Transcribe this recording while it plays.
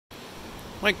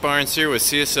Mike Barnes here with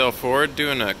CSL Ford,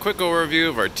 doing a quick overview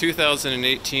of our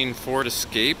 2018 Ford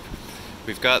Escape.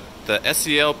 We've got the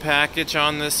SEL package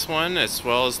on this one, as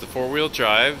well as the four-wheel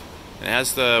drive. It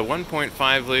has the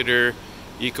 1.5 liter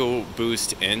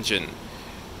EcoBoost engine.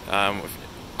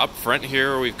 Up front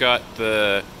here we've got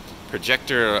the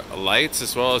projector lights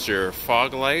as well as your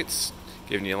fog lights,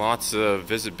 giving you lots of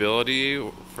visibility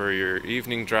for your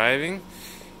evening driving.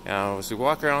 As we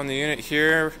walk around the unit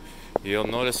here, you'll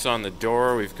notice on the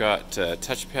door we've got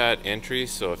touchpad entry,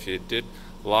 so if you did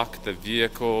lock the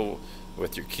vehicle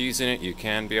with your keys in it, you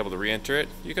can be able to re-enter it.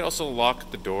 You can also lock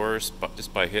the doors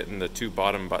just by hitting the two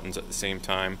bottom buttons at the same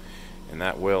time, and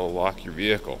that will lock your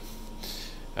vehicle.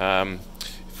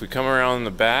 If we come around the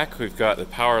back, we've got the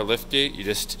power lift gate. You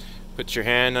just put your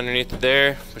hand underneath it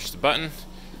there, push the button,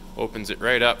 opens it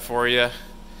right up for you,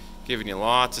 giving you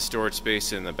lots of storage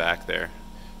space in the back there.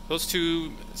 Those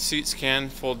two seats can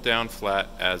fold down flat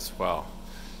as well.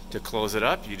 To close it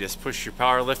up, you just push your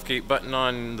power liftgate button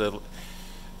on the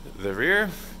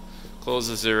rear,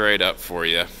 closes it right up for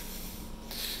you.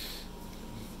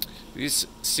 These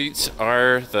seats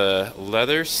are the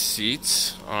leather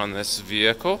seats on this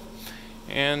vehicle,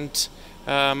 and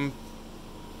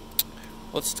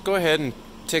let's go ahead and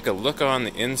take a look on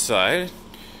the inside.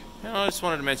 Now, I just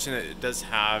wanted to mention that it does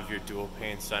have your dual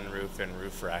pane sunroof and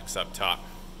roof racks up top.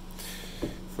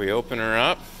 If we open her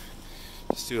up,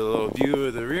 just do a little view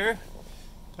of the rear.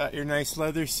 Got your nice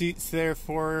leather seats there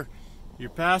for your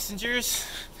passengers.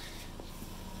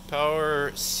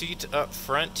 Power seat up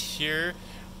front here.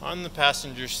 On the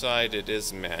passenger side, it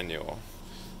is manual.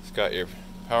 It's got your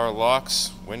power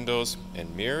locks, windows,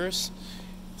 and mirrors,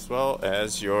 as well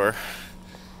as your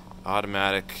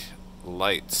automatic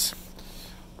lights.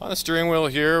 On the steering wheel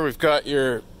here, we've got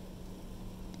your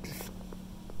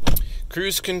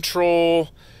cruise control,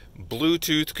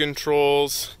 Bluetooth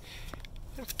controls.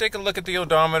 If you take a look at the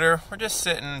odometer, we're just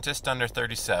sitting just under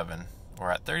 37.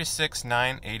 We're at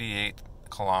 36,988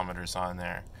 kilometers on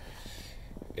there.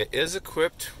 It is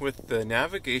equipped with the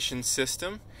navigation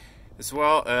system, as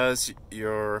well as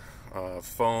your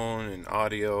phone and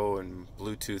audio and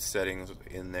Bluetooth settings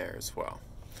in there as well.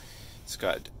 It's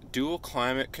got dual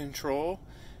climate control,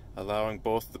 allowing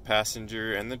both the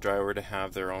passenger and the driver to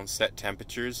have their own set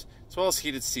temperatures, as well as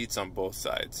heated seats on both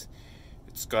sides.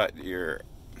 It's got your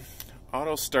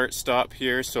auto start stop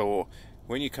here, so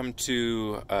when you come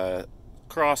to a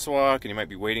crosswalk and you might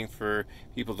be waiting for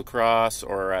people to cross,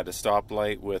 or at a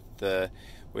stoplight with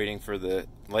waiting for the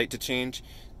light to change,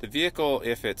 the vehicle,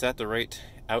 if it's at the right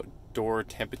outdoor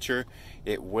temperature,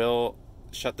 it will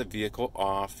shut the vehicle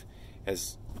off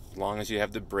as long as you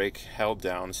have the brake held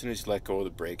down. As soon as you let go of the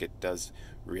brake, it does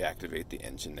reactivate the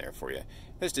engine there for you.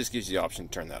 This just gives you the option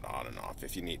to turn that on and off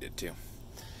if you needed to.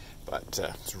 But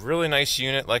it's a really nice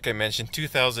unit, like I mentioned,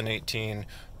 2018,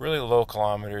 really low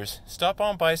kilometers. Stop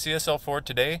on by CSL Ford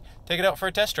today, take it out for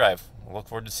a test drive. We'll look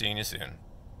forward to seeing you soon.